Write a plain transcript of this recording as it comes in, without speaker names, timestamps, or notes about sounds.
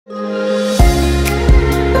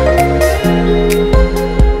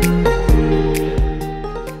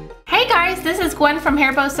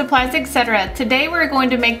Hairbow Supplies, etc. Today we're going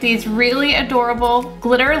to make these really adorable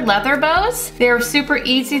glitter leather bows. They're super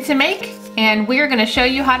easy to make and we're going to show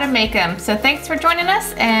you how to make them. So thanks for joining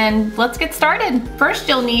us and let's get started. First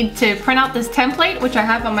you'll need to print out this template, which I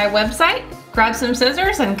have on my website. Grab some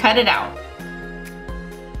scissors and cut it out.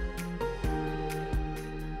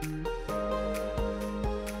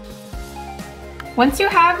 Once you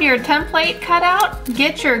have your template cut out,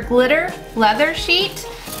 get your glitter leather sheet.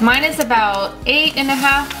 Mine is about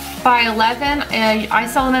 8.5 by 11. I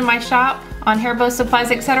sell them in my shop on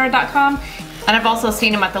hairbowsupplies.etc.com, and I've also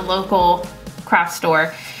seen them at the local craft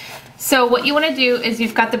store. So what you want to do is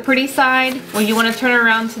you've got the pretty side where you want to turn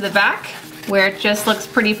around to the back where it just looks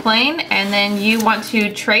pretty plain, and then you want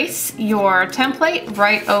to trace your template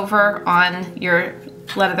right over on your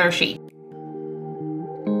leather sheet.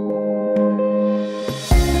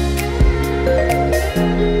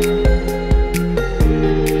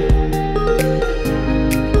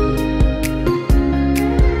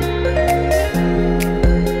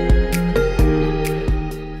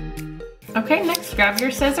 Okay, next grab your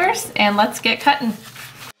scissors and let's get cutting.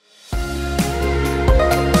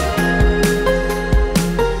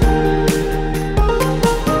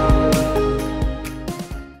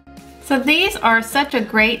 So these are such a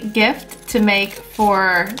great gift to make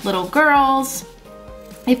for little girls.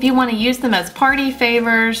 If you want to use them as party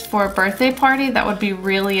favors for a birthday party, that would be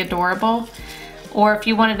really adorable. Or if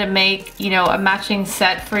you wanted to make, you know, a matching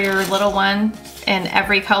set for your little one in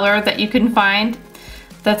every color that you can find,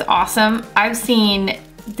 that's awesome. I've seen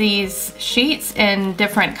these sheets in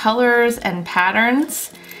different colors and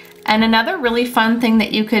patterns. And another really fun thing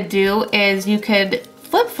that you could do is you could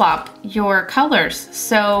flip-flop your colors.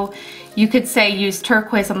 So you could say use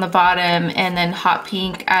turquoise on the bottom and then hot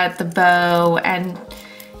pink at the bow and,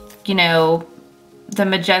 you know, the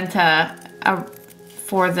magenta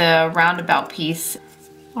for the roundabout piece.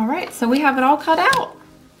 All right, so we have it all cut out.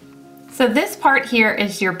 So this part here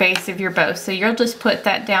is your base of your bow. So you'll just put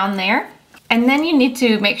that down there. And then you need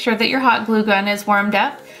to make sure that your hot glue gun is warmed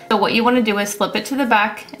up. So what you want to do is flip it to the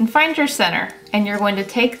back and find your center. And you're going to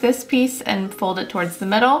take this piece and fold it towards the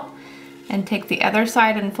middle, and take the other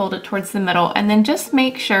side and fold it towards the middle. And then just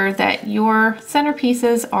make sure that your center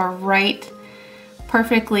pieces are right,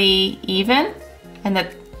 perfectly even, and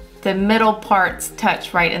that the middle parts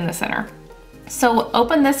touch right in the center. So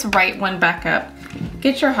open this right one back up.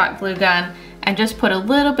 Get your hot glue gun and just put a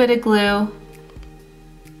little bit of glue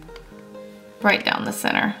right down the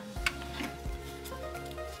center.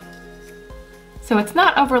 So it's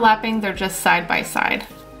not overlapping, they're just side by side.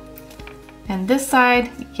 And this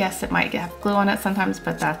side, yes, it might have glue on it sometimes,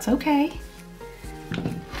 but that's okay.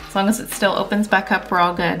 As long as it still opens back up, we're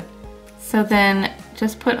all good. So then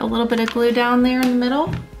just put a little bit of glue down there in the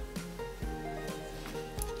middle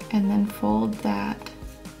and then fold that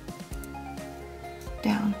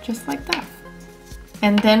down just like that.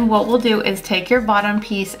 And then what we'll do is take your bottom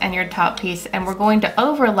piece and your top piece and we're going to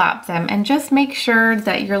overlap them and just make sure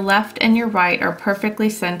that your left and your right are perfectly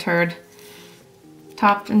centered,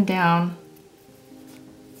 top and down.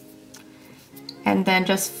 And then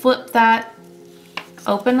just flip that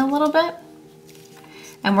open a little bit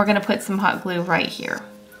and we're going to put some hot glue right here.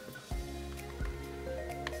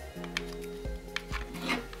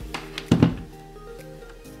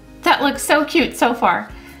 That looks so cute so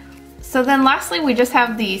far. So then lastly, we just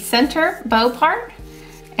have the center bow part,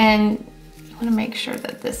 and you want to make sure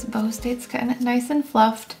that this bow stays kind of nice and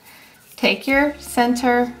fluffed. Take your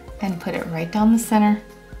center and put it right down the center,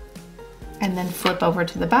 and then flip over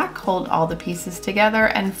to the back, hold all the pieces together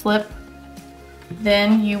and flip.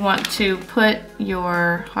 Then you want to put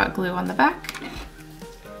your hot glue on the back,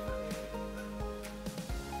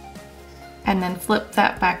 and then flip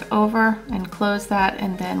that back over and close that,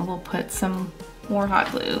 and then we'll put some more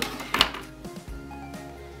hot glue.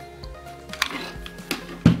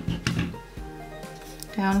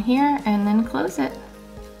 Down here and then close it.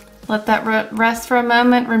 Let that rest for a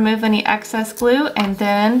moment, remove any excess glue, and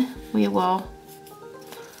then we will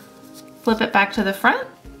flip it back to the front,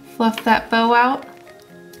 fluff that bow out,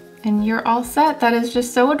 and you're all set. That is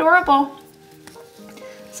just so adorable.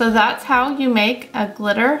 So that's how you make a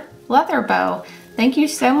glitter leather bow. Thank you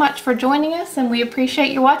so much for joining us and we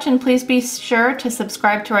appreciate you watching. Please be sure to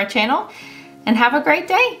subscribe to our channel and have a great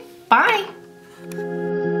day. Bye.